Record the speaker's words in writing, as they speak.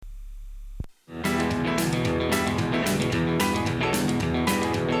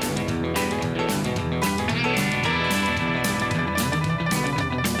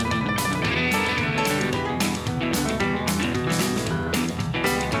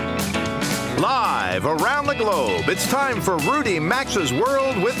Live around the globe, it's time for Rudy Maxa's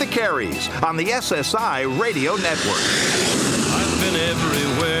World with the Careys on the SSI Radio Network. I've been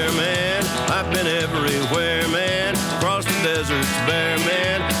everywhere, man. I've been everywhere, man. Across the deserts bare,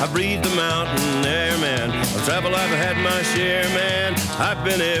 man. I breathed the mountain air, man. Of travel I've had my share, man. I've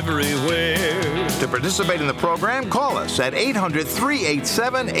been everywhere. To participate in the program, call us at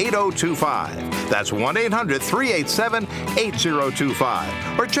 800-387-8025. That's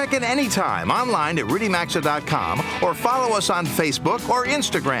 1-800-387-8025. Or check in anytime online at rudymaxa.com or follow us on Facebook or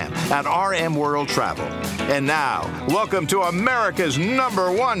Instagram at RM World Travel. And now, welcome to America's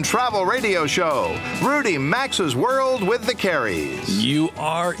 #1 travel radio show, Rudy Maxa's World with the Careys. You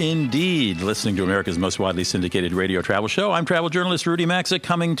are indeed listening to America's most widely syndicated radio travel show. I'm travel journalist Rudy Maxa,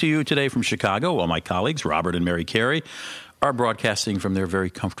 coming to you today from Chicago, while my colleagues, Robert and Mary Carey, are broadcasting from their very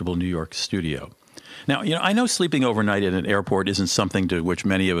comfortable New York studio. Now, I know sleeping overnight at an airport isn't something to which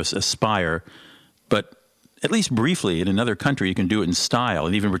many of us aspire, but at least briefly in another country, you can do it in style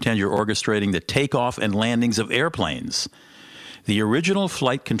and even pretend you're orchestrating the takeoff and landings of airplanes. The original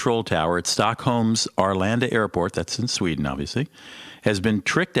flight control tower at Stockholm's Arlanda Airport, that's in Sweden, obviously, has been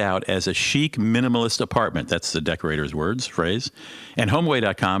tricked out as a chic minimalist apartment. That's the decorator's phrase. And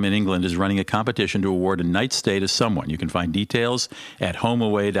HomeAway.com in England is running a competition to award a night stay to someone. You can find details at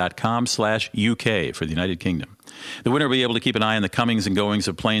HomeAway.com/UK for the United Kingdom. The winner will be able to keep an eye on the comings and goings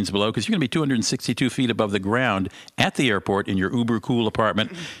of planes below, because you're going to be 262 feet above the ground at the airport in your uber cool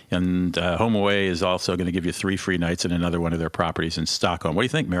apartment. And HomeAway is also going to give you 3 free nights in another one of their properties in Stockholm. What do you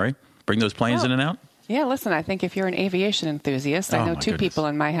think, Mary? Bring those planes in and out? Yeah, listen, I think if you're an aviation enthusiast, I know two people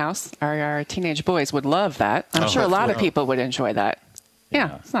in my house, our teenage boys, would love that. I'm sure a lot of people would enjoy that.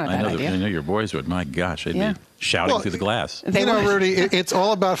 Yeah, it's not a bad idea. I know your boys would. My gosh, they'd be shouting through the glass. Rudy, it's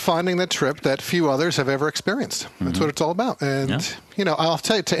all about finding the trip that few others have ever experienced. That's what it's all about. And, I'll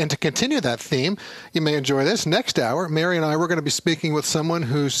tell you, to continue that theme, you may enjoy this. Next hour, Mary and I, we're going to be speaking with someone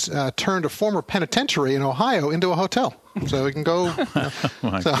who's turned a former penitentiary in Ohio into a hotel. So we can go.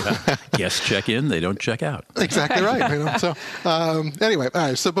 Guests check in, they don't check out. Exactly right. Anyway, all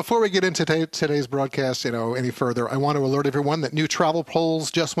right. So before we get into today's broadcast, any further, I want to alert everyone that new travel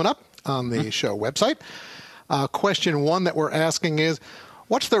polls just went up on the show website. Question 1 that we're asking is,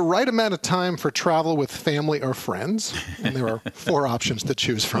 what's the right amount of time for travel with family or friends? And there are 4 options to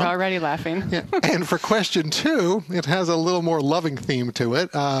choose from. We're already laughing. Yeah. And for question 2, it has a little more loving theme to it.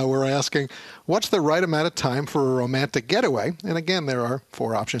 We're asking, what's the right amount of time for a romantic getaway? And again, there are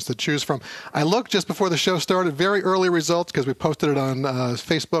 4 options to choose from. I looked just before the show started, very early results, because we posted it on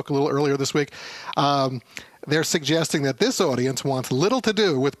Facebook a little earlier this week. They're suggesting that this audience wants little to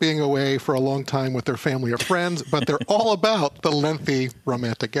do with being away for a long time with their family or friends, but they're all about the lengthy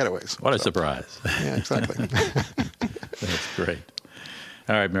romantic getaways. What a surprise. Yeah, exactly. That's great.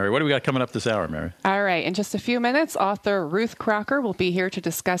 All right, Mary, what do we got coming up this hour, Mary? All right. In just a few minutes, author Ruth Crocker will be here to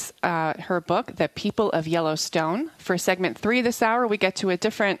discuss her book, The People of Yellowstone. For segment 3 this hour, we get to a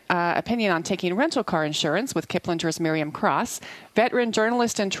different opinion on taking rental car insurance with Kiplinger's Miriam Cross. Veteran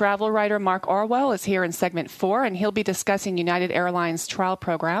journalist and travel writer Mark Orwell is here in segment 4, and he'll be discussing United Airlines' trial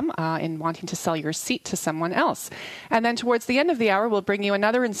program in wanting to sell your seat to someone else. And then towards the end of the hour, we'll bring you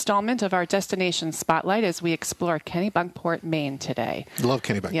another installment of our Destination Spotlight as we explore Kennebunkport, Maine today. Love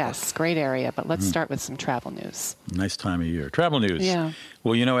Kennebunkport. Yes, great area, but let's start with some travel news. Nice time of year. Travel news. Yeah.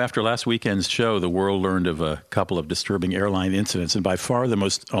 Well, after last weekend's show, the world learned of a couple of disturbing airline incidents, and by far the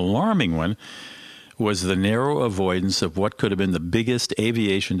most alarming one was the narrow avoidance of what could have been the biggest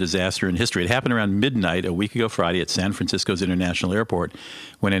aviation disaster in history. It happened around midnight a week ago Friday at San Francisco's International Airport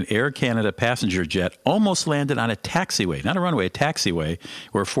when an Air Canada passenger jet almost landed on a taxiway, not a runway, a taxiway,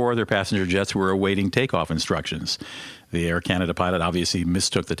 where 4 other passenger jets were awaiting takeoff instructions. The Air Canada pilot obviously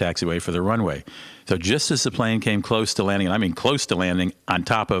mistook the taxiway for the runway. So just as the plane came close to landing, and I mean close to landing on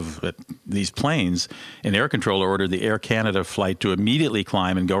top of these planes, an air controller ordered the Air Canada flight to immediately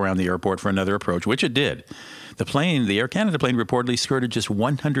climb and go around the airport for another approach, which it did. The Air Canada plane reportedly skirted just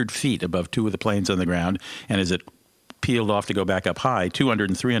 100 feet above 2 of the planes on the ground, and as it peeled off to go back up high, 200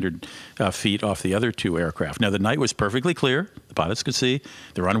 and 300 feet off the other 2 aircraft. Now, the night was perfectly clear. The pilots could see.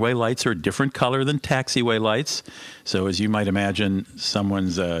 The runway lights are a different color than taxiway lights. So, as you might imagine,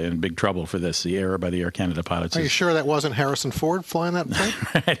 someone's in big trouble for this. The error by the Air Canada pilots. Are you sure that wasn't Harrison Ford flying that plane?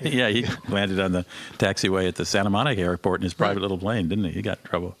 Right. Yeah, he landed on the taxiway at the Santa Monica airport in his private little plane, didn't he? He got in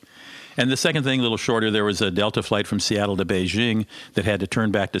trouble. And the second thing, a little shorter, there was a Delta flight from Seattle to Beijing that had to turn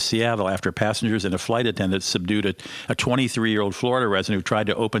back to Seattle after passengers and a flight attendant subdued a 23-year-old Florida resident who tried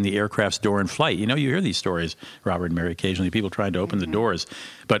to open the aircraft's door in flight. You hear these stories, Robert and Mary, occasionally, people trying to open the doors.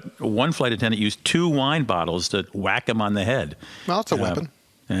 But one flight attendant used 2 wine bottles to whack him on the head. Well, it's a weapon.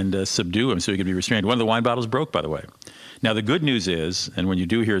 and subdue him so he could be restrained. One of the wine bottles broke, by the way. Now, the good news is, and when you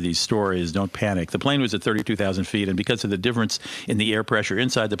do hear these stories, don't panic. The plane was at 32,000 feet, and because of the difference in the air pressure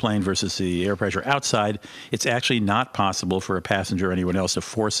inside the plane versus the air pressure outside, it's actually not possible for a passenger or anyone else to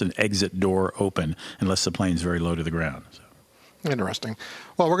force an exit door open unless the plane's very low to the ground. Interesting.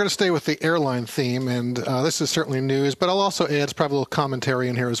 Well, we're going to stay with the airline theme, and this is certainly news, but I'll also add, it's probably a little commentary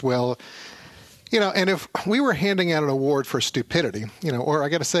in here as well. You know, and if we were handing out an award for stupidity, you know, or I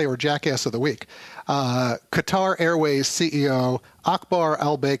got to say, or Jackass of the Week, Qatar Airways CEO Akbar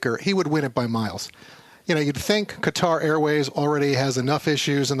Al-Baker, he would win it by miles. You know, you'd think Qatar Airways already has enough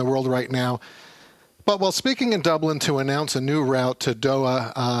issues in the world right now. But while speaking in Dublin to announce a new route to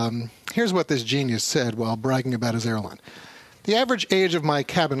Doha, here's what this genius said while bragging about his airline. The average age of my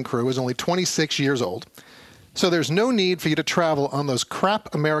cabin crew is only 26 years old, so there's no need for you to travel on those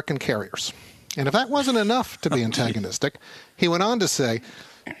crap American carriers. And if that wasn't enough to be antagonistic, he went on to say,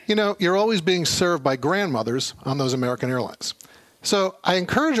 you know, you're always being served by grandmothers on those American airlines. So I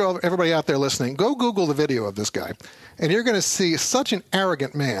encourage everybody out there listening, go Google the video of this guy, and you're going to see such an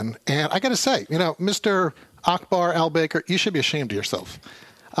arrogant man. And I got to say, you know, Mr. Akbar Al-Baker, you should be ashamed of yourself.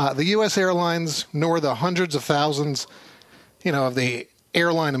 The U.S. airlines, nor the hundreds of thousands, you know, of the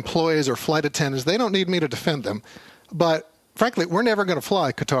airline employees or flight attendants, they don't need me to defend them. But frankly, we're never going to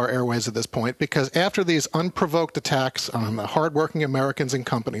fly Qatar Airways at this point because after these unprovoked attacks on the hardworking Americans and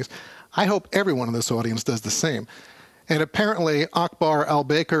companies, I hope everyone in this audience does the same. And apparently, Akbar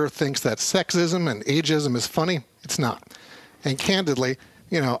Al-Baker thinks that sexism and ageism is funny. It's not. And candidly,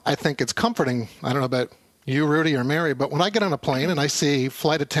 you know, I think it's comforting. I don't know about you, Rudy, or Mary, but when I get on a plane and I see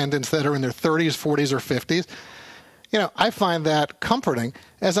flight attendants that are in their 30s, 40s, or 50s, you know, I find that comforting,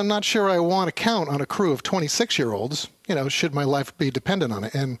 as I'm not sure I want to count on a crew of 26-year-olds, you know, should my life be dependent on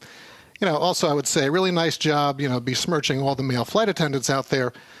it. And, you know, also I would say, really nice job, you know, besmirching all the male flight attendants out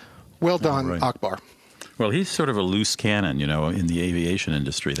there. Well done, right. Akbar. Well, he's sort of a loose cannon, you know, in the aviation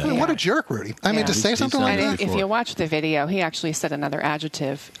industry. That What a jerk, Rudy. I mean, to say something like that. If you watch the video, he actually said another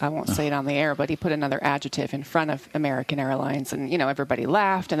adjective. I won't say it on the air, but he put another adjective in front of American Airlines. And, you know, everybody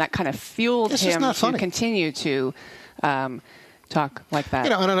laughed, and that kind of fueled him to continue to talk like that. You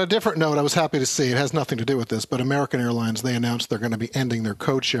know, and on a different note, I was happy to see, it has nothing to do with this, but American Airlines, they announced they're going to be ending their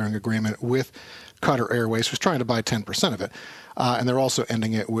code-sharing agreement with Qatar Airways, who's trying to buy 10% of it. And they're also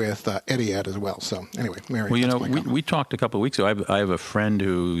ending it with Etihad as well. So anyway, Mary. Well, you know, we talked a couple of weeks ago. I have a friend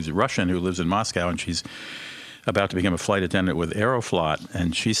who's Russian who lives in Moscow, and she's about to become a flight attendant with Aeroflot.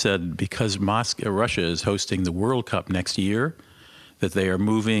 And she said because Russia is hosting the World Cup next year, that they are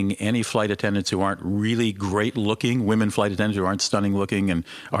moving any flight attendants who aren't really great-looking, women flight attendants who aren't stunning-looking and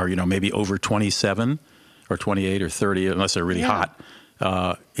are, you know, maybe over 27 or 28 or 30, unless they're really hot,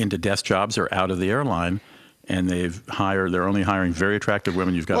 into desk jobs or out of the airline. And they're only hiring very attractive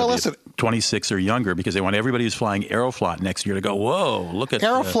women. You've got to be 26 or younger because they want everybody who's flying Aeroflot next year to go, whoa, look at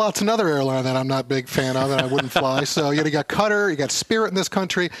Aeroflot's another airline that I'm not a big fan of and I wouldn't fly. So you got Qatar, you got Spirit in this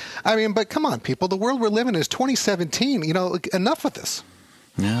country. I mean, but come on, people. The world we're living in is 2017. You know, enough with this.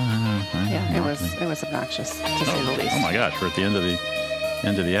 Yeah, it was obnoxious, to say the least. Oh, my gosh, we're at the end of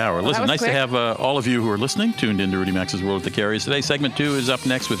the hour. Well, listen, nice to have all of you who are listening tuned into Rudy Max's World with the Carriers today. Segment 2 is up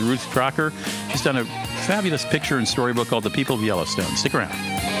next with Ruth Crocker. She's done a fabulous picture and storybook called The People of Yellowstone. Stick around.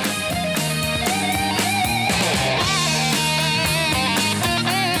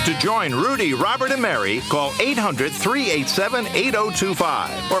 To join Rudy, Robert, and Mary, call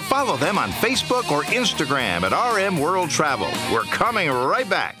 800-387-8025 or follow them on Facebook or Instagram at RM World Travel. We're coming right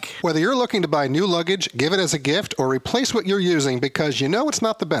back. Whether you're looking to buy new luggage, give it as a gift, or replace what you're using because you know it's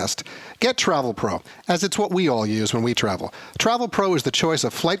not the best, get Travel Pro, as it's what we all use when we travel. Travel Pro is the choice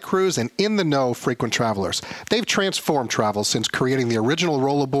of flight crews and in-the-know frequent travelers. They've transformed travel since creating the original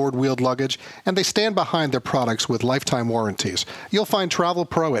rollerboard wheeled luggage, and they stand behind their products with lifetime warranties. You'll find Travel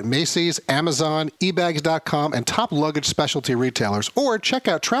Pro at Macy's, Amazon, ebags.com, and top luggage specialty retailers, or check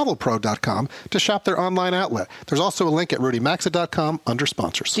out travelpro.com to shop their online outlet. There's also a link at rudymaxa.com under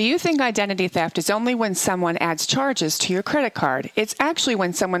sponsors. Do you think identity theft is only when someone adds charges to your credit card? It's actually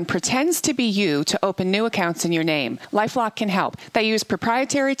when someone pretends to be you to open new accounts in your name. LifeLock can help. They use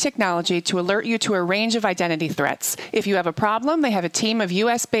proprietary technology to alert you to a range of identity threats. If you have a problem, they have a team of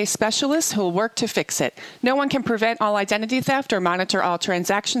U.S.-based specialists who will work to fix it. No one can prevent all identity theft or monitor all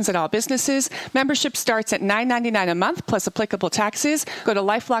transactions at all businesses. Membership starts at $9.99 a month plus applicable taxes. Go to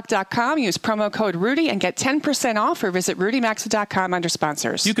lifelock.com, use promo code Rudy, and get 10% off or visit rudymaxa.com under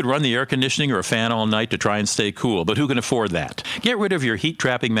sponsors. You can could run the air conditioning or a fan all night to try and stay cool, but who can afford that? Get rid of your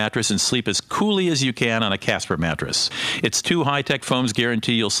heat-trapping mattress and sleep as coolly as you can on a Casper mattress. Its 2 high-tech foams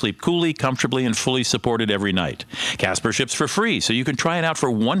guarantee you'll sleep coolly, comfortably, and fully supported every night. Casper ships for free, so you can try it out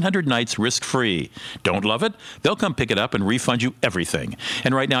for 100 nights risk-free. Don't love it? They'll come pick it up and refund you everything.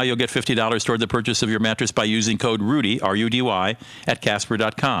 And right now, you'll get $50 toward the purchase of your mattress by using code RUDY, R-U-D-Y, at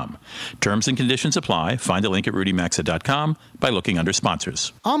Casper.com. Terms and conditions apply. Find the link at RudyMaxa.com by looking under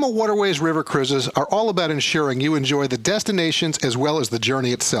sponsors. AMA Waterways River Cruises are all about ensuring you enjoy the destinations as well as the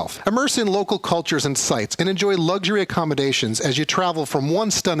journey itself. Immerse in local cultures and sites and enjoy luxury accommodations as you travel from one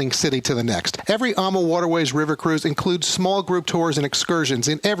stunning city to the next. Every AMA Waterways River Cruise includes small group tours and excursions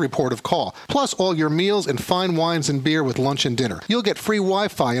in every port of call, plus all your meals and fine wines and beer with lunch and dinner. You'll get free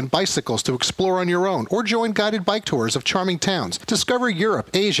Wi-Fi and bicycles to explore on your own, or join guided bike tours of charming towns. Discover Europe,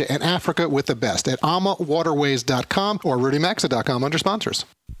 Asia, and Africa with the best at amawaterways.com or RudyMaxa.com under sponsors.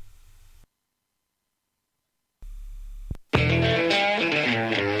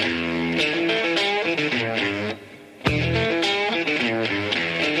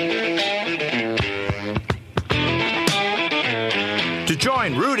 To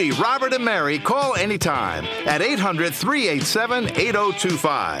join Rudy, Robert, and Mary, call anytime at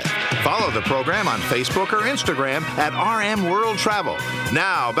 800-387-8025. Follow the program on Facebook or Instagram at RM World Travel.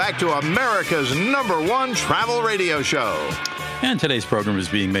 Now, back to America's #1 travel radio show. And today's program is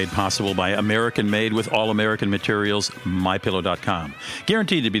being made possible by American-made with all-American materials, MyPillow.com.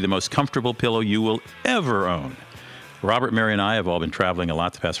 Guaranteed to be the most comfortable pillow you will ever own. Robert, Mary, and I have all been traveling a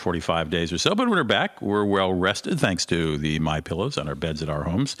lot the past 45 days or so, but when we're back, we're well rested thanks to the My Pillows on our beds at our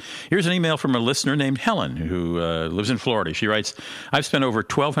homes. Here's an email from a listener named Helen, who lives in Florida. She writes, I've spent over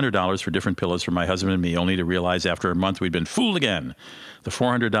 $1,200 for different pillows for my husband and me, only to realize after a month we'd been fooled again. The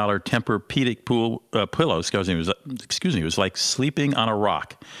 $400 Tempur-Pedic pillow, was like sleeping on a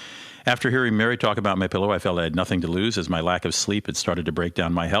rock. After hearing Mary talk about my pillow, I felt I had nothing to lose as my lack of sleep had started to break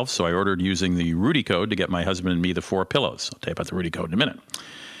down my health, so I ordered using the Rudy code to get my husband and me the 4 pillows. I'll tell you about the Rudy code in a minute.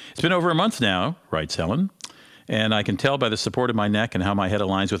 It's been over a month now, writes Helen, and I can tell by the support of my neck and how my head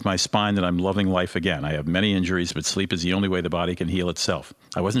aligns with my spine that I'm loving life again. I have many injuries, but sleep is the only way the body can heal itself.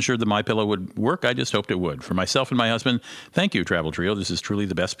 I wasn't sure that my pillow would work. I just hoped it would. For myself and my husband, thank you, Travel Trio. This is truly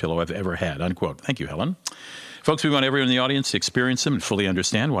the best pillow I've ever had, unquote. Thank you, Helen. Folks, we want everyone in the audience to experience them and fully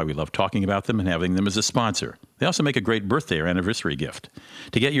understand why we love talking about them and having them as a sponsor. They also make a great birthday or anniversary gift.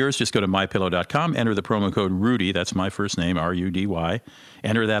 To get yours, just go to MyPillow.com, enter the promo code RUDY, that's my first name, R-U-D-Y.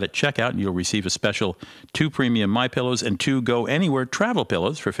 Enter that at checkout, and you'll receive a special 2 premium My Pillows and 2 Go Anywhere travel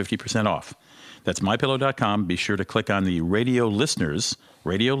pillows for 50% off. That's MyPillow.com. Be sure to click on the Radio Listeners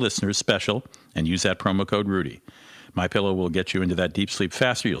special and use that promo code RUDY. MyPillow will get you into that deep sleep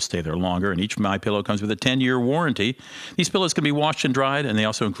faster. You'll stay there longer, and each MyPillow comes with a 10-year warranty. These pillows can be washed and dried, and they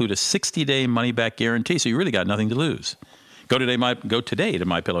also include a 60-day money-back guarantee, so you really got nothing to lose. Go today to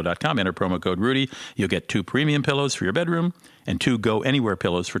MyPillow.com, enter promo code RUDY. You'll get 2 premium pillows for your bedroom and 2 Go Anywhere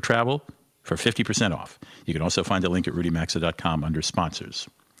pillows for travel for 50% off. You can also find the link at RudyMaxa.com under sponsors.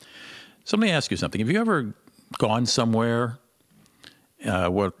 So let me ask you something. Have you ever gone somewhere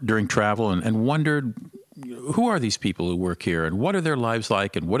during travel and wondered, who are these people who work here, and what are their lives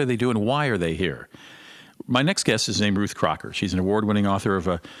like, and what do they do, and why are they here? My next guest is named Ruth Crocker. She's an award-winning author of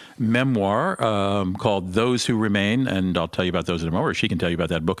a memoir called Those Who Remain, and I'll tell you about those in a moment, or she can tell you about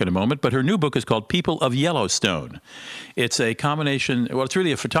that book in a moment. But her new book is called People of Yellowstone. It's a combination, well, it's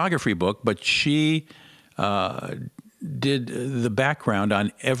really a photography book, but she did the background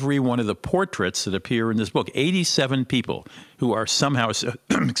on every one of the portraits that appear in this book. 87 people who are somehow,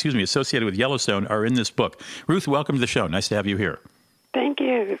 associated with Yellowstone are in this book. Ruth, welcome to the show. Nice to have you here. Thank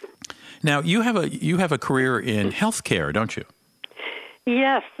you. Now, you have a career in healthcare, don't you?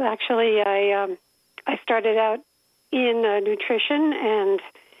 Yes, actually, I started out in nutrition and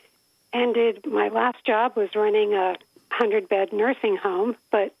ended. My last job was running a 100-bed nursing home,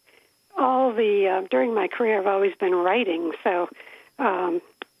 but during my career, I've always been writing, so I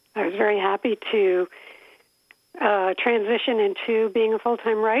was very happy to transition into being a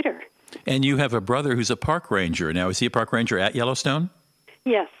full-time writer. And you have a brother who's a park ranger. Now, is he a park ranger at Yellowstone?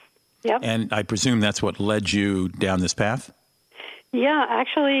 Yes. Yep. And I presume that's what led you down this path? Yeah,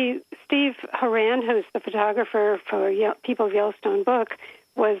 actually, Steve Horan, who's the photographer for People of Yellowstone book,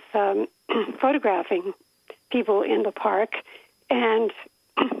 was photographing people in the park, and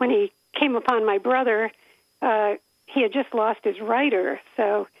when he came upon my brother, he had just lost his writer,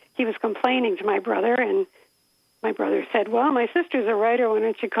 so he was complaining to my brother, and my brother said, well, my sister's a writer, why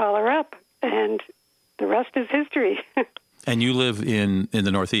don't you call her up? And the rest is history. And you live in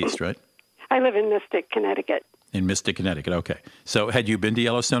the Northeast, right? I live in Mystic, Connecticut. In Mystic, Connecticut. Okay. So had you been to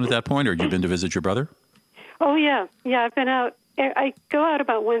Yellowstone at that point, or had you been to visit your brother? Oh, yeah. Yeah, I've been out. I go out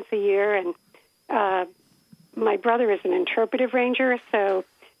about once a year, and my brother is an interpretive ranger, so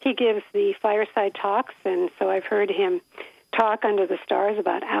he gives the fireside talks, and so I've heard him talk under the stars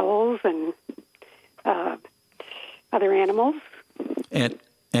about owls and other animals.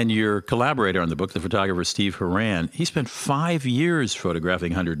 And your collaborator on the book, the photographer Steve Horan, he spent 5 years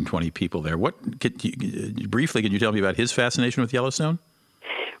photographing 120 people there. Briefly, can you tell me about his fascination with Yellowstone?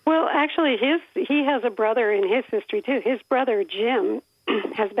 Well, actually, he has a brother in his history, too. His brother, Jim,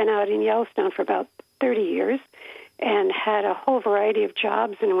 has been out in Yellowstone for about 30 years and had a whole variety of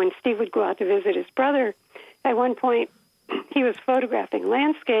jobs. And when Steve would go out to visit his brother, at one point he was photographing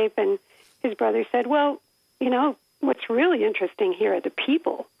landscape, and his brother said, well, you know, what's really interesting here are the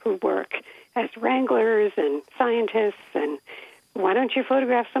people who work as wranglers and scientists, and why don't you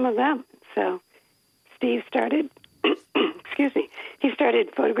photograph some of them? So Steve started, he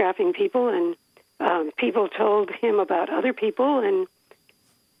started photographing people, and people told him about other people, and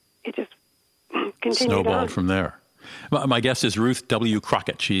it just continued snowballed on. From there. My guest is Ruth W.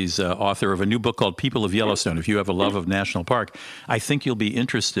 Crockett. She's author of a new book called People of Yellowstone. If you have a love of National Park, I think you'll be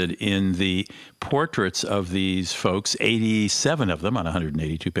interested in the portraits of these folks, 87 of them, on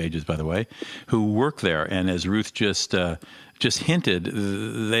 182 pages, by the way, who work there. And as Ruth just hinted,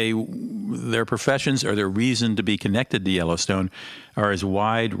 their professions or their reason to be connected to Yellowstone are as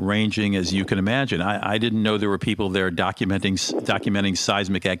wide-ranging as you can imagine. I didn't know there were people there documenting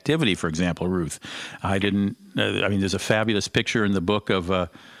seismic activity, for example, Ruth. I didn't. I mean, there's a fabulous picture in the book of a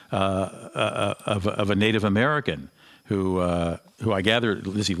Native American who I gather,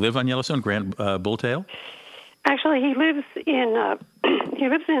 does he live on Yellowstone, Grant Bulltail? Actually, he lives in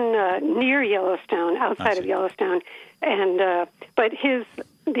near Yellowstone, outside of Yellowstone, and but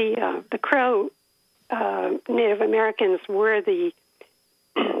the Crow Native Americans were the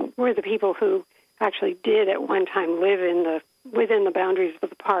people who actually did at one time live within the boundaries of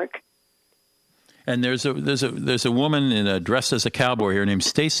the park. And there's a woman dressed as a cowboy here named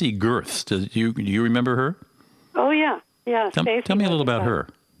Stacy Girth. Do you remember her? Oh yeah. Tell me a little about her.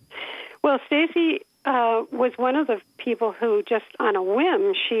 Well, Stacy was one of the people who just on a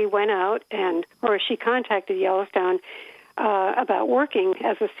whim she went out or she contacted Yellowstone about working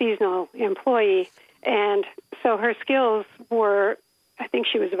as a seasonal employee, and so her skills were. I think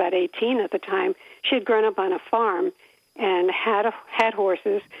she was about 18 at the time. She had grown up on a farm and had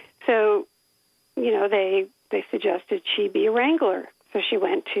horses, so you know they suggested she be a wrangler. So she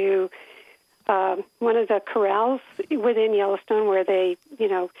went to one of the corrals within Yellowstone where they, you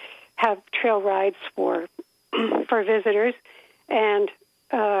know, have trail rides for visitors, and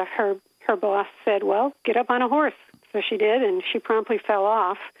her boss said, "Well, get up on a horse." So she did, and she promptly fell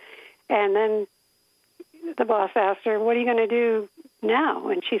off. And then the boss asked her, "What are you going to do now?"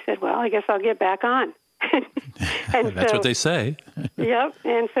 And she said, "Well, I guess I'll get back on." And that's what they say. Yep.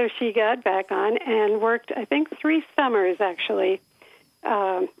 And so she got back on and worked, I think, 3 summers actually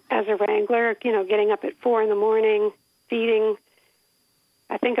as a wrangler. You know, getting up at 4 a.m, feeding,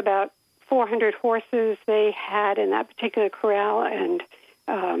 I think about 400 horses they had in that particular corral, and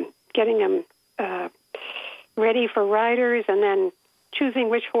getting them ready for riders, and then choosing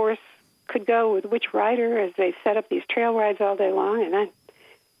which horse could go with which rider as they set up these trail rides all day long. And then,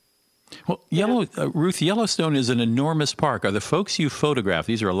 well, Ruth, Yellowstone is an enormous park. Are the folks you photograph,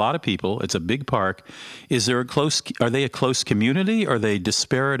 these are a lot of people, it's a big park, are they a close community, or are they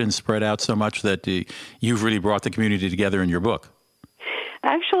disparate and spread out so much that you've really brought the community together in your book?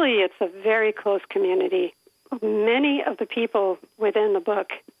 Actually, it's a very close community. Many of the people within the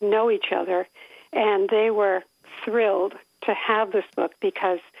book know each other, and they were thrilled to have this book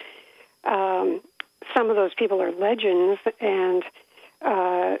because some of those people are legends, and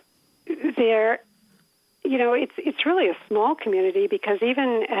they're, you know, it's really a small community because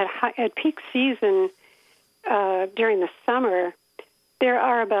even at peak season during the summer, there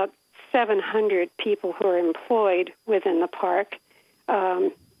are about 700 people who are employed within the park,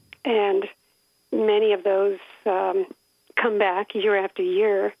 and many of those come back year after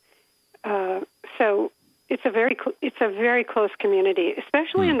year. So it's a very close community,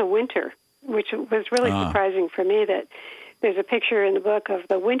 especially in the winter, which was really surprising for me. That there's a picture in the book of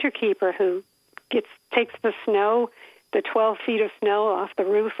the winter keeper who takes the snow, the 12 feet of snow off the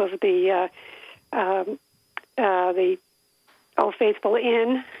roof of the Old Faithful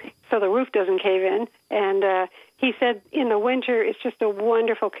Inn, so the roof doesn't cave in. And he said in the winter it's just a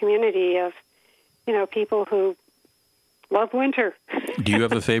wonderful community of, you know, people who love winter. Do you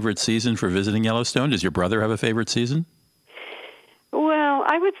have a favorite season for visiting Yellowstone? Does your brother have a favorite season? Well,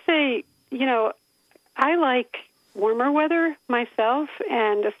 I would say, you know, I like warmer weather myself,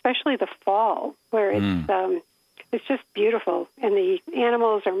 and especially the fall, where it's just beautiful, and the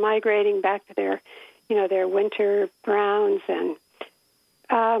animals are migrating back to their winter browns, and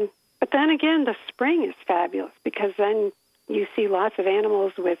but then again, the spring is fabulous because then you see lots of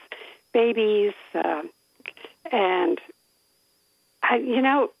animals with babies, and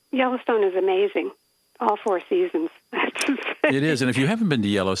Yellowstone is amazing. All 4 seasons. It is, and if you haven't been to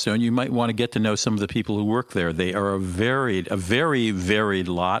Yellowstone, you might want to get to know some of the people who work there. They are a very varied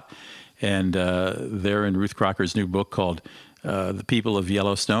lot, and they're in Ruth Crocker's new book called The People of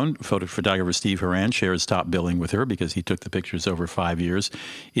Yellowstone. Photographer Steve Horan shares top billing with her because he took the pictures over 5 years.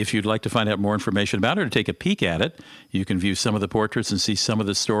 If you'd like to find out more information about it or take a peek at it, you can view some of the portraits and see some of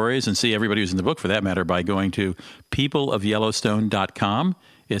the stories and see everybody who's in the book, for that matter, by going to peopleofyellowstone.com.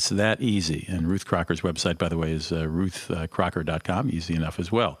 It's that easy. And Ruth Crocker's website, by the way, is ruthcrocker.com. Easy enough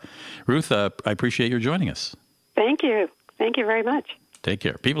as well. Ruth, I appreciate your joining us. Thank you. Thank you very much. Take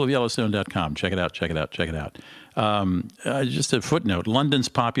care. Peopleofyellowstone.com. Check it out. Just a footnote. London's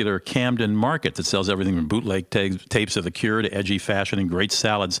popular Camden Market that sells everything from bootleg tapes of The Cure to edgy fashion and great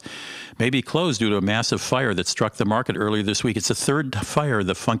salads may be closed due to a massive fire that struck the market earlier this week. It's the third fire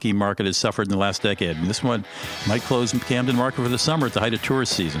the funky market has suffered in the last decade. And this one might close Camden Market for the summer at the height of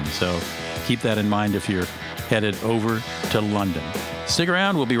tourist season. So keep that in mind if you're headed over to London. Stick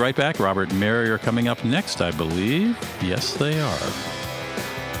around. We'll be right back. Robert and Mary are coming up next, I believe. Yes, they are.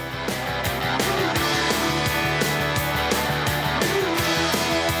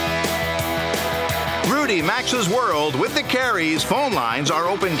 Rudy Maxa's World with the Careys phone lines are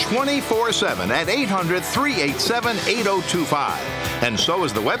open 24/7 at 800-387-8025. And so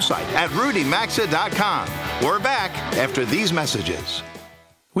is the website at rudymaxa.com. We're back after these messages.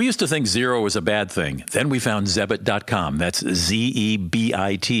 We used to think zero was a bad thing. Then we found Zebit.com. That's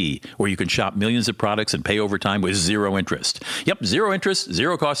Zebit, where you can shop millions of products and pay over time with zero interest. Yep, zero interest,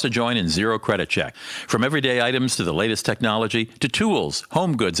 zero cost to join, and zero credit check. From everyday items to the latest technology to tools,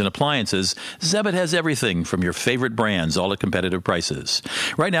 home goods, and appliances, Zebit has everything from your favorite brands, all at competitive prices.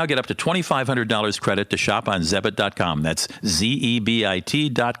 Right now, get up to $2,500 credit to shop on Zebit.com. That's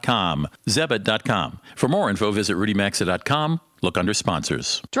Zebit.com. Zebit.com. For more info, visit rudymaxa.com. Look under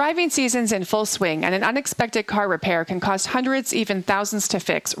sponsors. Driving season's in full swing, and an unexpected car repair can cost hundreds, even thousands to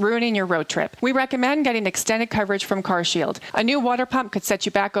fix, ruining your road trip. We recommend getting extended coverage from CarShield. A new water pump could set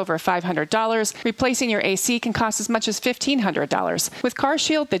you back over $500. Replacing your AC can cost as much as $1,500. With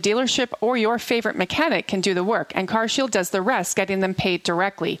CarShield, the dealership or your favorite mechanic can do the work, and CarShield does the rest, getting them paid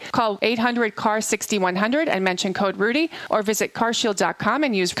directly. Call 800-CAR-6100 and mention code Rudy, or visit carshield.com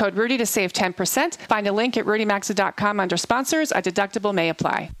and use code Rudy to save 10%. Find a link at rudymaxa.com under sponsors. A deductible may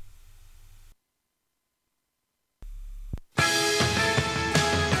apply.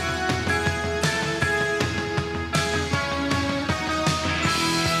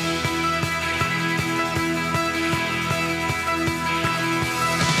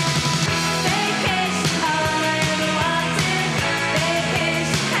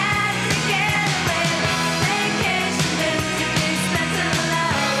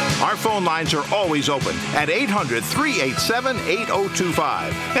 Our phone lines are always open at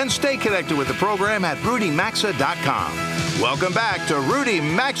 800-387-8025. And stay connected with the program at rudymaxa.com. Welcome back to Rudy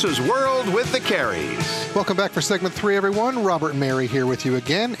Maxa's World with the Careys. Welcome back for segment 3, everyone. Robert and Mary here with you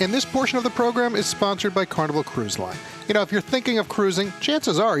again. And this portion of the program is sponsored by Carnival Cruise Line. You know, if you're thinking of cruising,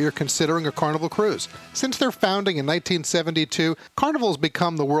 chances are you're considering a Carnival cruise. Since their founding in 1972, Carnival has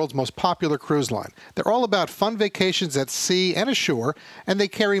become the world's most popular cruise line. They're all about fun vacations at sea and ashore, and they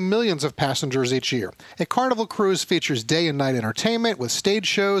carry millions of passengers each year. A Carnival cruise features day and night entertainment with stage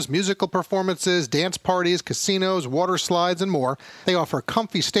shows, musical performances, dance parties, casinos, water slides, and more. They offer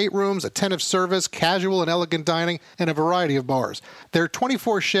comfy staterooms, attentive service, casual and elegant dining, and a variety of bars. Their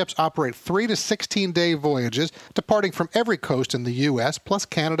 24 ships operate 3 to 16-day voyages, departing from every coast in the U.S., plus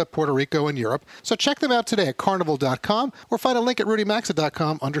Canada, Puerto Rico, and Europe. So check them out today at carnival.com or find a link at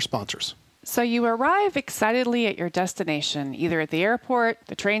rudymaxa.com under sponsors. So you arrive excitedly at your destination, either at the airport,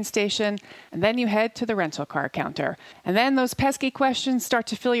 the train station, and then you head to the rental car counter. And then those pesky questions start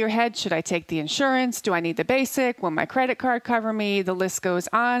to fill your head. Should I take the insurance? Do I need the basic? Will my credit card cover me? The list goes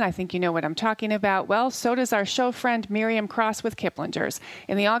on. I think you know what I'm talking about. Well, so does our show friend Miriam Cross with Kiplinger's.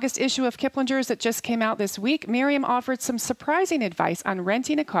 In the August issue of Kiplinger's that just came out this week, Miriam offered some surprising advice on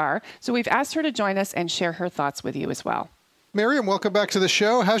renting a car. So we've asked her to join us and share her thoughts with you as well. Miriam, welcome back to the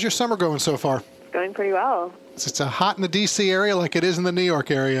show. How's your summer going so far? Going pretty well. It's hot in the D.C. area like it is in the New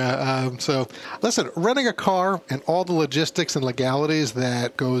York area. So, listen, renting a car and all the logistics and legalities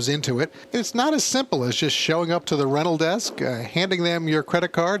that goes into it, it's not as simple as just showing up to the rental desk, handing them your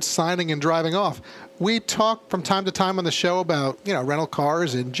credit card, signing and driving off. We talk from time to time on the show about, rental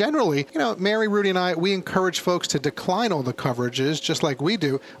cars, and generally, Mary, Rudy, and I, we encourage folks to decline all the coverages, just like we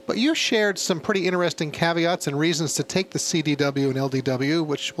do. But you shared some pretty interesting caveats and reasons to take the CDW and LDW,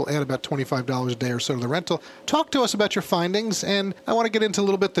 which will add about $25 a day or so to the rental. Talk to us about your findings, and I want to get into a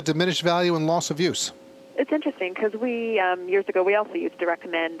little bit the diminished value and loss of use. It's interesting because we, years ago, we also used to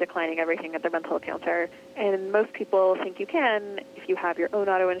recommend declining everything at the rental counter. And most people think you can if you have your own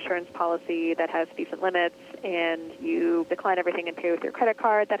auto insurance policy that has decent limits and you decline everything and pay with your credit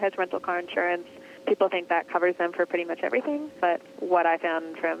card that has rental car insurance. People think that covers them for pretty much everything. But what I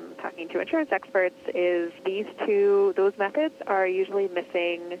found from talking to insurance experts is those methods are usually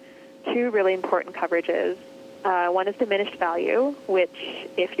missing two really important coverages. One is diminished value, which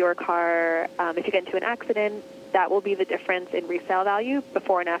if your car, if you get into an accident, that will be the difference in resale value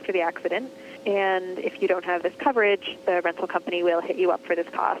before and after the accident. And if you don't have this coverage, the rental company will hit you up for this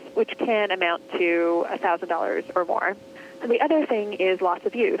cost, which can amount to $1,000 or more. And the other thing is loss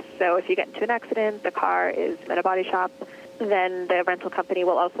of use. So if you get into an accident, the car is at a body shop, then the rental company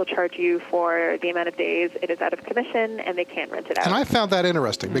will also charge you for the amount of days it is out of commission, and they can't rent it out. And I found that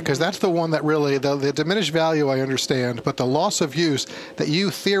interesting because that's the one that really, the diminished value I understand, but the loss of use that you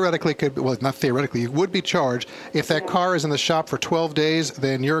theoretically could, well, not theoretically, you would be charged. If that car is in the shop for 12 days,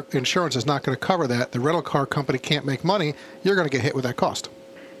 then your insurance is not going to cover that. The rental car company can't make money. You're going to get hit with that cost.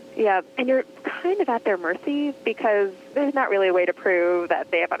 Yeah, and you're kind of at their mercy because there's not really a way to prove that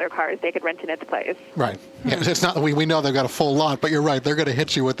they have other cars they could rent in its place. Right. Yeah, it's not. We know they've got a full lot, but you're right. They're going to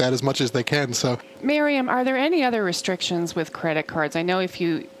hit you with that as much as they can. So, Miriam, are there any other restrictions with credit cards? I know if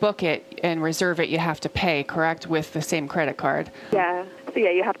you book it and reserve it, you have to pay, correct, with the same credit card? Yeah. So,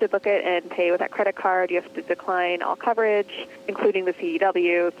 you have to book it and pay with that credit card. You have to decline all coverage, including the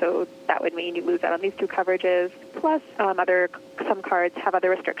CDW. So that would mean you lose out on these two coverages. Plus, some cards have other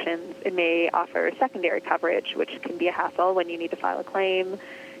restrictions. It may offer secondary coverage, which can be a hassle when you need to file a claim.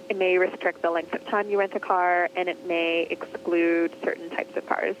 It may restrict the length of time you rent a car, and it may exclude certain types of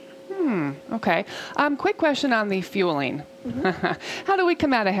cars. Okay. Quick question on the fueling. Mm-hmm. How do we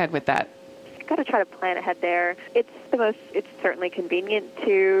come out ahead with that? Got to try to plan ahead there. It's certainly convenient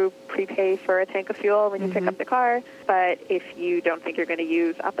to prepay for a tank of fuel when you pick up the car, but if you don't think you're going to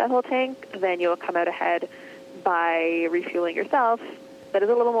use up that whole tank, then you'll come out ahead by refueling yourself. That is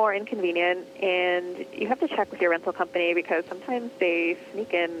a little more inconvenient, and you have to check with your rental company because sometimes they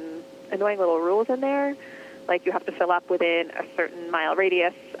sneak in annoying little rules in there. Like you have to fill up within a certain mile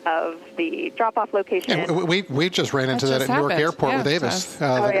radius of the drop-off location. Yeah, we just ran into that at Newark Airport with Avis.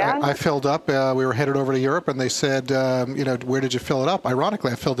 I filled up. We were headed over to Europe, and they said, where did you fill it up?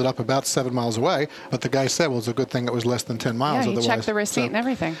 Ironically, I filled it up about 7 miles away, but the guy said, well, it's a good thing it was less than 10 miles. Yeah, he checked the receipt and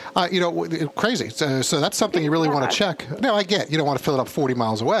everything. Crazy. So that's something you really want to check. No, I get you don't want to fill it up 40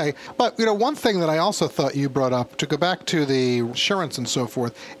 miles away. But, one thing that I also thought you brought up, to go back to the insurance and so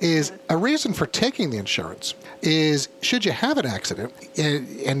forth, is a reason for taking the insurance is should you have an accident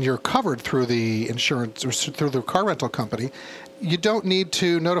and you're covered through the insurance or through the car rental company, you don't need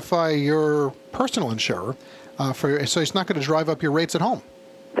to notify your personal insurer, so it's not going to drive up your rates at home.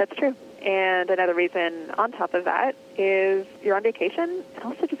 That's true. And another reason on top of that is you're on vacation. It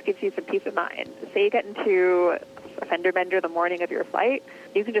also just gives you some peace of mind. Say you get into a fender bender the morning of your flight,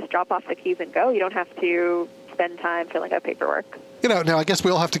 you can just drop off the keys and go. You don't have to spend time filling out paperwork. Now I guess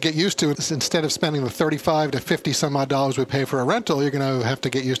we all have to get used to it. Instead of spending the $35 to $50 some odd dollars we pay for a rental, you're going to have to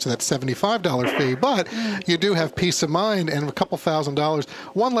get used to that $75 fee. But you do have peace of mind and a couple $1,000s.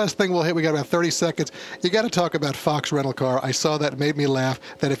 One last thing we'll hit. We got about 30 seconds. You got to talk about Fox Rental Car. I saw that. It made me laugh.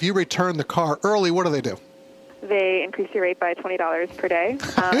 That if you return the car early, what do? They increase your rate by $20 per day.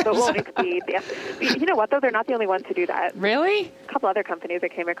 So it won't exceed. You know what, though? They're not the only ones to do that. Really? A couple other companies I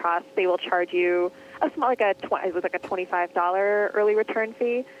came across, they will charge you it was like a $25 early return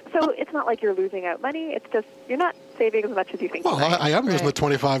fee. So it's not like you're losing out money. It's just you're not saving as much as you think. Well, I am losing the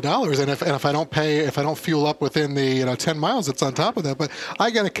 $25, and if I don't fuel up within the 10 miles, it's on top of that. But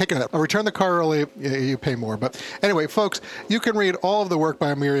I got a kick at it. I return the car early, you pay more. But anyway, folks, you can read all of the work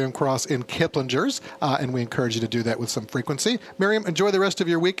by Miriam Cross in Kiplinger's, and we encourage you to do that with some frequency. Miriam, enjoy the rest of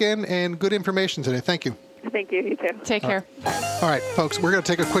your weekend and good information today. Thank you. Thank you. You too. Take care. All right, folks, we're going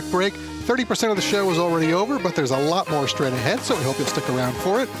to take a quick break. 30% of the show is already over, but there's a lot more straight ahead, so we hope you'll stick around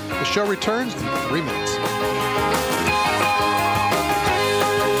for it. The show returns in 3 minutes.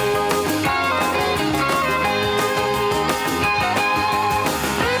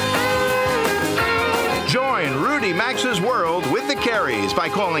 Join Rudy Maxa's World with the Careys by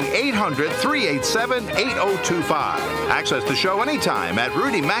calling 800-387-8025. Access the show anytime at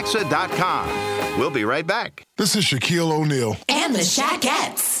rudymaxa.com. We'll be right back. This is Shaquille O'Neal. And the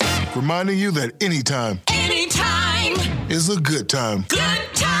Shaquettes. reminding you that anytime is a good time.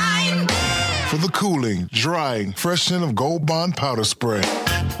 Good time! For the cooling, drying, fresh scent of Gold Bond powder spray.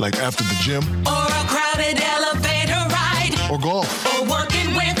 Like after the gym. Or a crowded elevator ride. Or golf. Or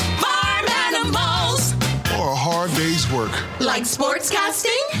working with farm animals. Or a hard day's work. Like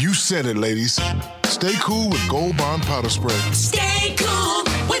sportscasting? You said it, ladies. Stay cool with Gold Bond powder spray. Stay cool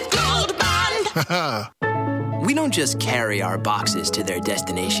with Gold Bond. We don't just carry our boxes to their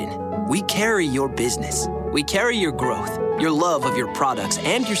destination. We carry your business. We carry your growth, your love of your products,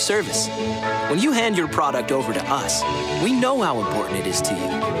 and your service. When you hand your product over to us, we know how important it is to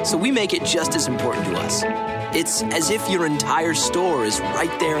you, so we make it just as important to us. It's as if your entire store is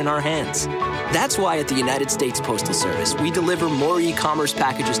right there in our hands. That's why at the United States Postal Service, we deliver more e-commerce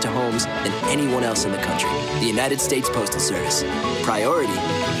packages to homes than anyone else in the country. The United States Postal Service. Priority,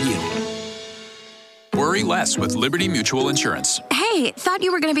 you. Worry less with Liberty Mutual Insurance. Hey, thought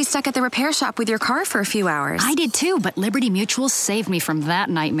you were going to be stuck at the repair shop with your car for a few hours. I did too, but Liberty Mutual saved me from that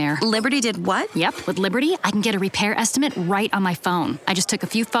nightmare. Liberty did what? Yep, with Liberty, I can get a repair estimate right on my phone. I just took a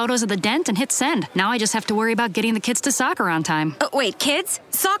few photos of the dent and hit send. Now I just have to worry about getting the kids to soccer on time. Wait, kids?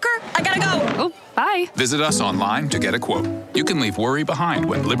 Soccer? I gotta go. Oh, bye. Visit us online to get a quote. You can leave worry behind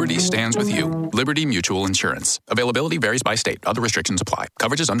when Liberty stands with you. Liberty Mutual Insurance. Availability varies by state. Other restrictions apply.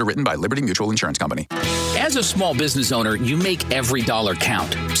 Coverage is underwritten by Liberty Mutual Insurance Company. As a small business owner, you make every dollar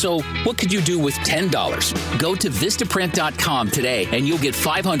count. So what could you do with $10? Go to Vistaprint.com today and you'll get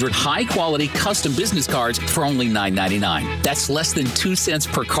 500 high-quality custom business cards for only $9.99. That's less than 2 cents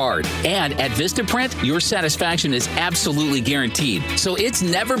per card. And at Vistaprint, your satisfaction is absolutely guaranteed. So it's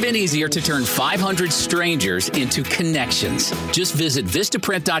never been easier to turn 500 strangers into connections. Just visit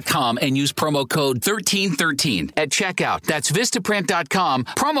Vistaprint.com and use promo code 1313 at checkout. That's Vistaprint.com,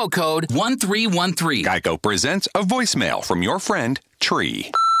 promo code 1313. Geico presents a voicemail from your friend,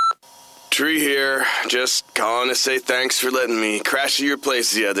 Tree. Tree here, just calling to say thanks for letting me crash at your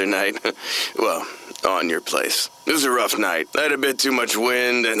place the other night. Well, on your place. It was a rough night. I had a bit too much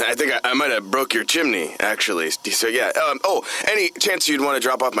wind, and I think I might have broke your chimney, actually. So, yeah. Any chance you'd want to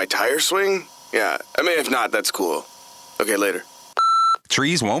drop off my tire swing? Yeah, I mean, if not, that's cool. Okay, later.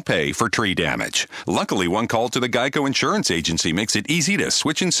 Trees won't pay for tree damage. Luckily, one call to the Geico Insurance Agency makes it easy to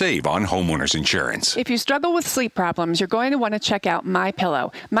switch and save on homeowners insurance. If you struggle with sleep problems, you're going to want to check out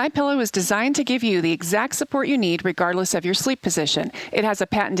MyPillow. MyPillow is designed to give you the exact support you need regardless of your sleep position. It has a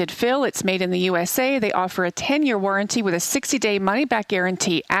patented fill. It's made in the USA. They offer a 10-year warranty with a 60-day money-back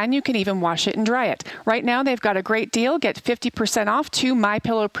guarantee, and you can even wash it and dry it. Right now, they've got a great deal. Get 50% off 2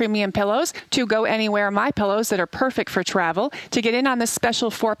 MyPillow premium pillows, 2 Go Anywhere MyPillows that are perfect for travel. To get in on this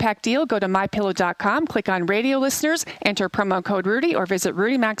special 4-pack deal, go to MyPillow.com, click on radio listeners, enter promo code Rudy, or visit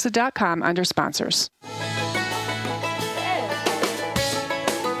RudyMaxa.com under sponsors.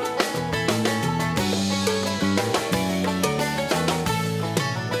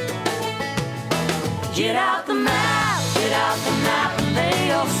 Get out the map, and lay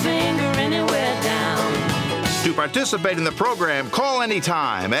your finger anywhere down. To participate in the program, call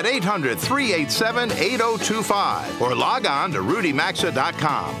anytime at 800-387-8025 or log on to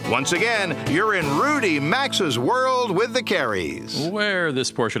RudyMaxa.com. Once again, you're in Rudy Maxa's world with the Careys. Where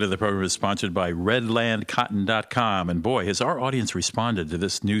this portion of the program is sponsored by RedlandCotton.com. And boy, has our audience responded to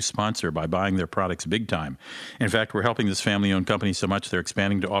this new sponsor by buying their products big time. In fact, we're helping this family-owned company so much they're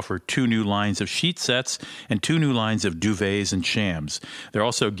expanding to offer 2 new lines of sheet sets and 2 new lines of duvets and shams. They're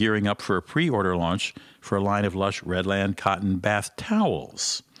also gearing up for a pre-order launch for a line of lush Redland cotton bath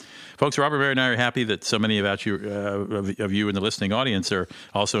towels. Folks, Robert, Mary, and I are happy that so many of you in the listening audience are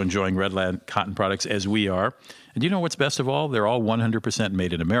also enjoying Redland cotton products as we are. And you know what's best of all? They're all 100%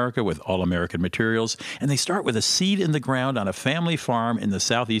 made in America with all-American materials, and they start with a seed in the ground on a family farm in the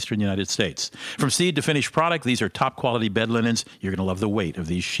southeastern United States. From seed to finished product, these are top-quality bed linens. You're going to love the weight of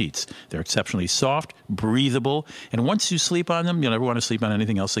these sheets. They're exceptionally soft, breathable, and once you sleep on them, you'll never want to sleep on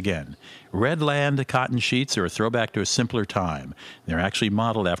anything else again. Redland cotton sheets are a throwback to a simpler time. They're actually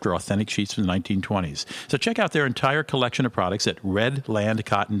modeled after authentic sheets from the 1920s. So check out their entire collection of products at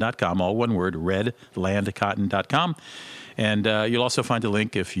redlandcotton.com, all one word, redlandcotton.com. And you'll also find a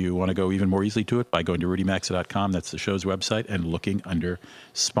link if you want to go even more easily to it by going to RudyMaxa.com. That's the show's website, and looking under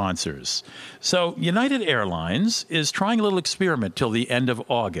sponsors. So United Airlines is trying a little experiment till the end of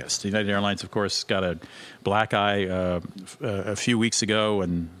August. United Airlines, of course, got a black eye a few weeks ago,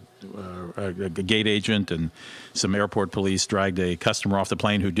 and a gate agent and some airport police dragged a customer off the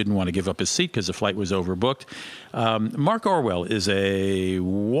plane who didn't want to give up his seat because the flight was overbooked. Mark Orwell is a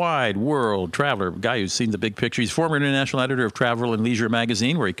wide world traveler, a guy who's seen the big picture. He's former international editor of Travel and Leisure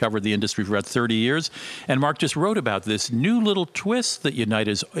magazine, where he covered the industry for about 30 years. And Mark just wrote about this new little twist that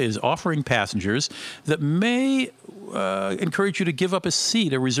United is offering passengers that may encourage you to give up a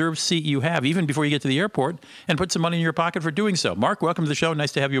seat, a reserved seat you have, even before you get to the airport, and put some money in your pocket for doing so. Mark, welcome to the show.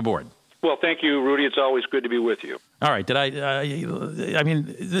 Nice to have you aboard. Well, thank you, Rudy. It's always good to be with you. All right.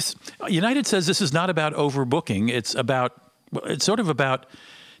 This United says this is not about overbooking. It's sort of about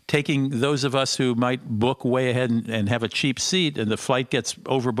taking those of us who might book way ahead and have a cheap seat, and the flight gets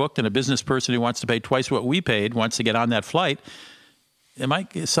overbooked, and a business person who wants to pay twice what we paid wants to get on that flight. Am I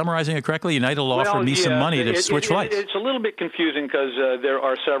summarizing it correctly? United will offer me some money to switch flights. It's a little bit confusing because there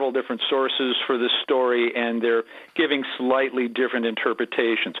are several different sources for this story, and they're giving slightly different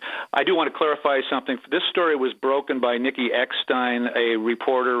interpretations. I do want to clarify something. This story was broken by Nikki Eckstein, a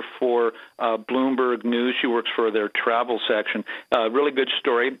reporter for Bloomberg News. She works for their travel section. Really good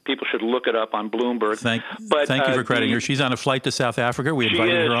story. People should look it up on Bloomberg. Thank you for crediting her. She's on a flight to South Africa. We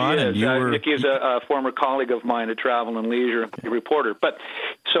invited her on. And Nikki is a former colleague of mine at Travel and Leisure, a reporter. But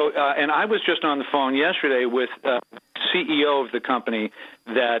and I was just on the phone yesterday with CEO of the company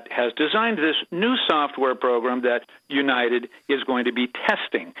that has designed this new software program that United is going to be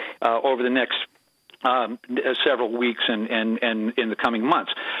testing over the next several weeks and in the coming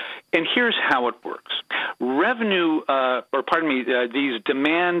months. And here's how it works. These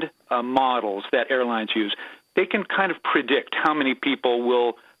demand models that airlines use, they can kind of predict how many people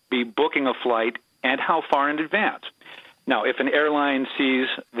will be booking a flight and how far in advance. Now, if an airline sees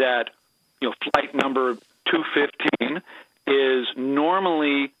that flight number 215 is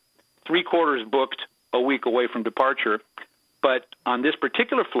normally 3/4 booked a week away from departure, but on this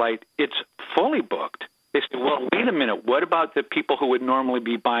particular flight it's fully booked, they say, well, wait a minute, what about the people who would normally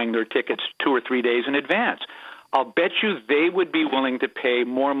be buying their tickets 2 or 3 days in advance? I'll bet you they would be willing to pay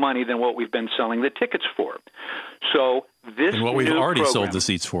more money than what we've been selling the tickets for. So this and what we've already sold the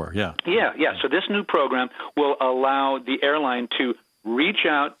seats for, yeah. So this new program will allow the airline to reach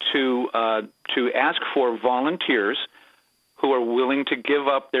out to ask for volunteers who are willing to give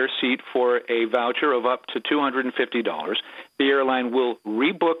up their seat for a voucher of up to $250. The airline will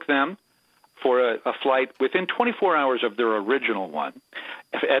rebook them for a flight within 24 hours of their original one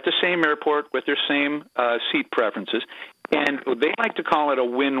at the same airport with their same seat preferences. And they like to call it a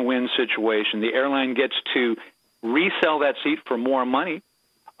win-win situation. The airline gets to resell that seat for more money.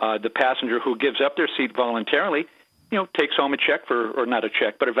 The passenger who gives up their seat voluntarily, takes home a check or not a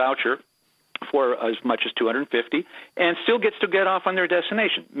check, but a voucher for as much as $250 and still gets to get off on their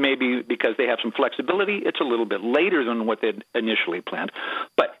destination. Maybe because they have some flexibility, it's a little bit later than what they'd initially planned.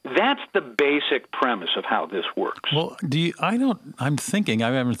 But that's the basic premise of how this works. Well, I'm thinking, I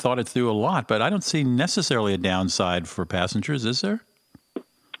haven't thought it through a lot, but I don't see necessarily a downside for passengers, is there?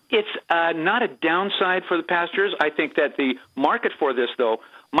 It's not a downside for the passengers. I think that the market for this, though,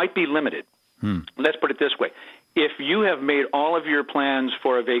 might be limited. Let's put it this way. If you have made all of your plans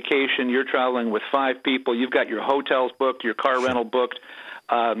for a vacation, you're traveling with 5 people, you've got your hotels booked, your car rental booked,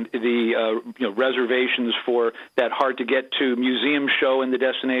 the reservations for that hard-to-get-to museum show in the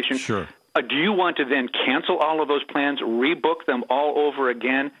destination. Sure. Do you want to then cancel all of those plans, rebook them all over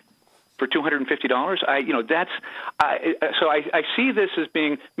again for $250? So I see this as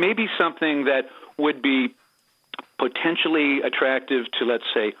being maybe something that would be potentially attractive to, let's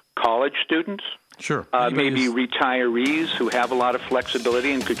say, college students. Sure. Maybe retirees who have a lot of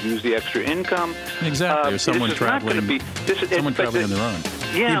flexibility and could use the extra income. Exactly, or someone traveling on their own.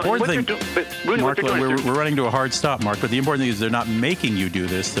 Yeah, the important thing, Mark, we're running to a hard stop, Mark, but the important thing is they're not making you do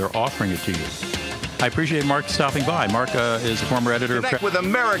this, they're offering it to you. I appreciate Mark stopping by. Mark is a former editor of... Connect with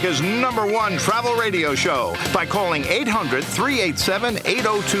America's #1 travel radio show by calling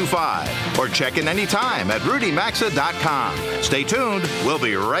 800-387-8025 or check in anytime at rudymaxa.com. Stay tuned. We'll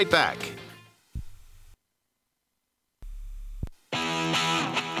be right back.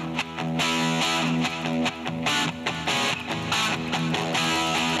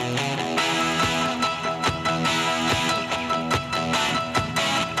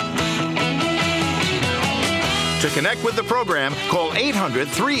 To connect with the program, call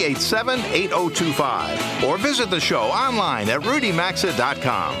 800-387-8025 or visit the show online at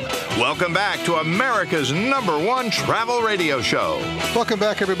rudymaxa.com. Welcome back to America's #1 travel radio show. Welcome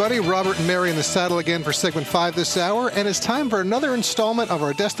back, everybody. Robert and Mary in the saddle again for segment 5 this hour, and it's time for another installment of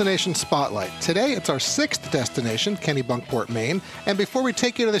our Destination Spotlight. Today, it's our 6th destination, Kennebunkport, Maine. And before we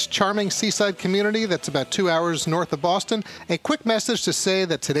take you to this charming seaside community that's about 2 hours north of Boston, a quick message to say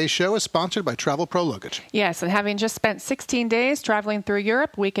that today's show is sponsored by Travel Pro Luggage. Yes, and having just spent 16 days traveling through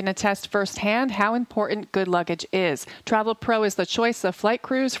Europe, we can attest firsthand how important good luggage is. Travel Pro is the choice of flight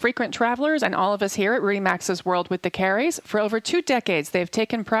crews, frequent travelers, and all of us here at Remax's World with the Carries. For over 2 decades, they've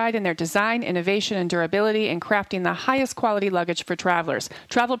taken pride in their design, innovation, and durability in crafting the highest quality luggage for travelers.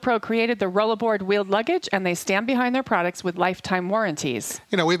 Travel Pro created the Rollaboard wheeled luggage, and they stand behind their products with lifetime warranties.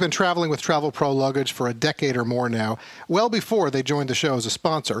 You know, we've been traveling with Travel Pro Luggage for a decade or more now, well before they joined the show as a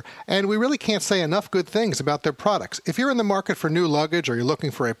sponsor, and we really can't say enough good things about their products. If you're in the market for new luggage or you're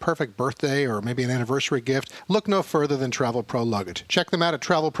looking for a perfect birthday or maybe an anniversary gift, look no further than Travel Pro Luggage. Check them out at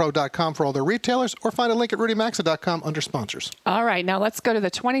travelpro.com for all their retailers, or find a link at rudymaxa.com under sponsors. All right, now let's go to the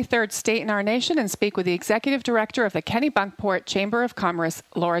 23rd state in our nation and speak with the Executive Director of the Kennebunkport Chamber of Commerce,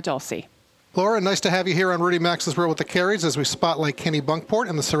 Laura Dulce. Laura, nice to have you here on Rudy Max's World with the Carries as we spotlight Kennebunkport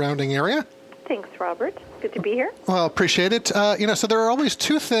and the surrounding area. Thanks, Robert. Good to be here. Well, appreciate it. So there are always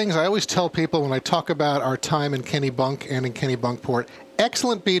 2 things I always tell people when I talk about our time in Kennebunk and in Kennebunkport.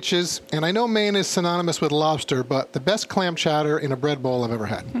 Excellent beaches, and I know Maine is synonymous with lobster, but the best clam chowder in a bread bowl I've ever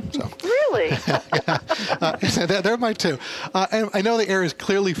had. So. Really? They're my 2. And I know the area is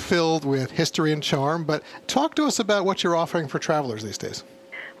clearly filled with history and charm, but talk to us about what you're offering for travelers these days.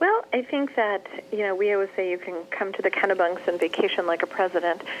 Well, I think that, we always say you can come to the Kennebunks and vacation like a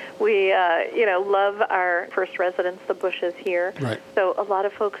president. We, love our first residents, the Bushes here. Right. So a lot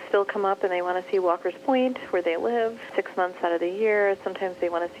of folks still come up and they want to see Walker's Point, where they live, 6 months out of the year. Sometimes they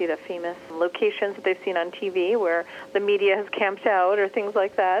want to see the famous locations that they've seen on TV where the media has camped out or things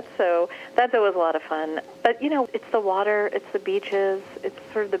like that. So that's always a lot of fun. But, it's the water, it's the beaches, it's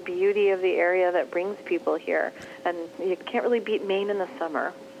sort of the beauty of the area that brings people here. And you can't really beat Maine in the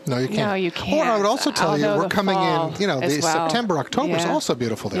summer. No, you can't. No, you can't. Or I would also tell you, we're coming in, the September, October is Yeah. also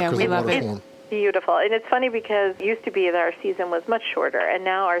beautiful there because we of love water it. form. Beautiful. And it's funny because it used to be that our season was much shorter, and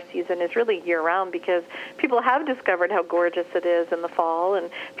now our season is really year-round because people have discovered how gorgeous it is in the fall, and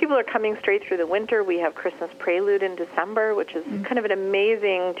people are coming straight through the winter. We have Christmas Prelude in December, which is kind of an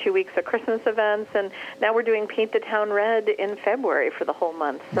amazing 2 weeks of Christmas events, and now we're doing Paint the Town Red in February for the whole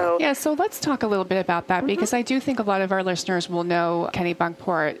month. So let's talk a little bit about that because I do think a lot of our listeners will know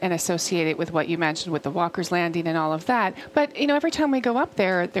Kennebunkport and associate it with what you mentioned with the Walker's Landing and all of that. But, every time we go up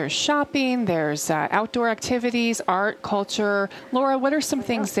there, there's shopping, there's outdoor activities, art, culture. Laura, what are some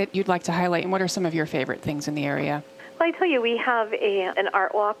things that you'd like to highlight, and what are some of your favorite things in the area? Well, I tell you, we have an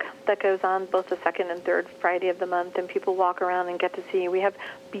art walk that goes on both the second and third Friday of the month, and people walk around and get to see. We have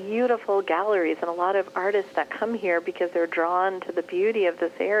beautiful galleries and a lot of artists that come here because they're drawn to the beauty of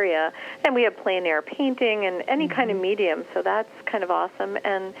this area. And we have plein air painting and any kind of medium, so that's kind of awesome.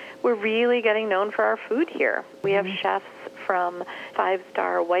 And we're really getting known for our food here. We have chefs from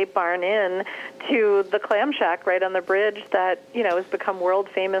 5-star White Barn Inn to the Clam Shack right on the bridge that, has become world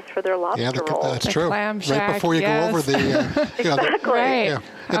famous for their lobster rolls. That's true. Clam Shack, right before you go over the... Exactly. Right.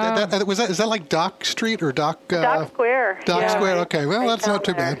 Is that like Dock Street or Dock... Dock Square. Dock Square, right. okay. Well, Right that's not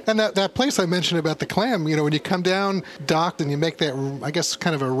too down bad. And that place I mentioned about the clam, when you come down Dock and you make that, I guess,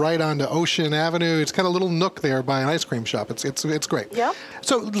 kind of a right onto Ocean Avenue, it's kind of a little nook there by an ice cream shop. It's great. Yep.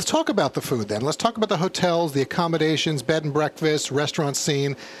 So let's talk about the food then. Let's talk about the hotels, the accommodations, bed and breakfast, restaurant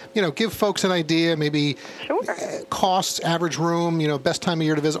scene. Give folks an idea, maybe costs, average room, best time of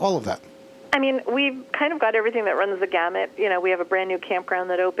year to visit, all of that. I mean, we've kind of got everything that runs the gamut. We have a brand new campground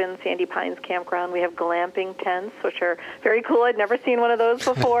that opened, Sandy Pines Campground. We have glamping tents, which are very cool. I'd never seen one of those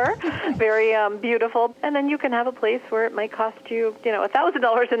before. Very beautiful. And then you can have a place where it might cost you,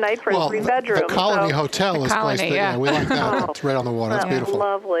 $1,000 a night for a 3-bedroom. The Colony Hotel is a place that, we like that. It's right on the water. It's beautiful.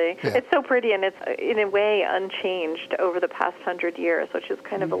 Lovely. Yeah. It's so pretty, and it's, in a way, unchanged over the past 100 years, which is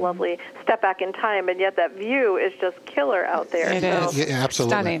kind of a lovely step back in time, and yet that view is just killer out there. It is. Yeah,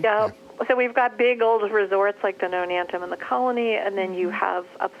 absolutely. Stunning. Yeah. So we've got big old resorts like the Nonantum and the Colony, and then you have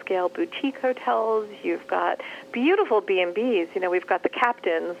upscale boutique hotels. You've got beautiful B&Bs. We've got the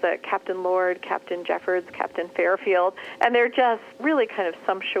Captains, Captain Lord, Captain Jeffords, Captain Fairfield, and they're just really kind of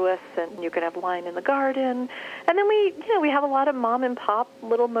sumptuous, and you can have wine in the garden. And then we have a lot of mom and pop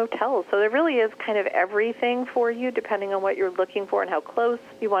little motels. So there really is kind of everything for you, depending on what you're looking for and how close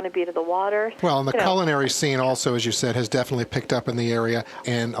you want to be to the water. Well, and the culinary scene also, as you said, has definitely picked up in the area,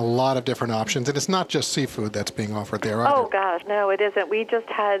 and a lot of different options, and it's not just seafood that's being offered there, Oh, gosh, no, it isn't. We just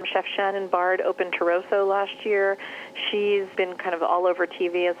had Chef Shannon Bard open Taroso last year. She's been kind of all over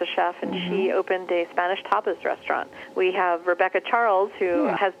TV as a chef, and she opened a Spanish tapas restaurant. We have Rebecca Charles, who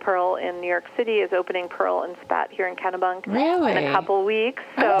has Pearl in New York City, is opening Pearl and Spat here in Kennebunk in a couple weeks.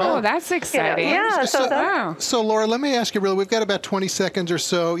 So, that's exciting. So, Laura, let me ask you we've got about 20 seconds or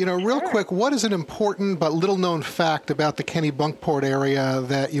so. Real quick, what is an important but little-known fact about the Kennebunkport area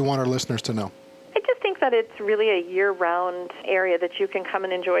that you want our listeners to know? I just think that it's really a year-round area that you can come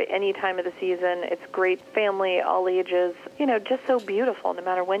and enjoy any time of the season. It's great family, all ages, just so beautiful no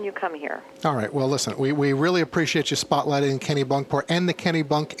matter when you come here. All right. Well, listen, we really appreciate you spotlighting Kennebunkport and the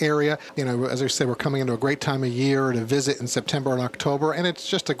Kennebunk area. As I said, we're coming into a great time of year to visit in September and October, and it's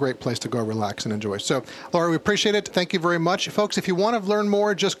just a great place to go relax and enjoy. So, Laura, we appreciate it. Thank you very much. Folks, if you want to learn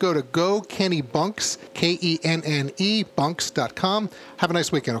more, just go to GoKennebunks, KENNE, bunks.com. Have a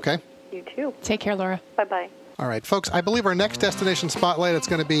nice weekend, okay? You too. Take care, Laura. Bye-bye. All right, folks, I believe our next Destination Spotlight is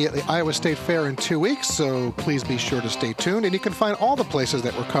going to be at the Iowa State Fair in 2 weeks, so please be sure to stay tuned. And you can find all the places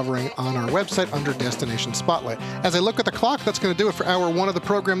that we're covering on our website under Destination Spotlight. As I look at the clock, that's going to do it for Hour 1 of the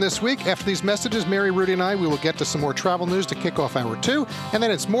program this week. After these messages, Mary, Rudy, and we will get to some more travel news to kick off Hour 2. And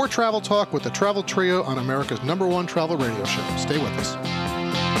then it's more travel talk with the Travel Trio on America's #1 travel radio show. Stay with us.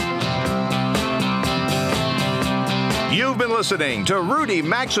 You've been listening to Rudy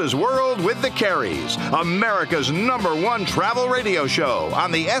Maxa's World with the Carries, America's #1 travel radio show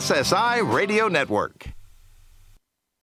on the SSI Radio Network.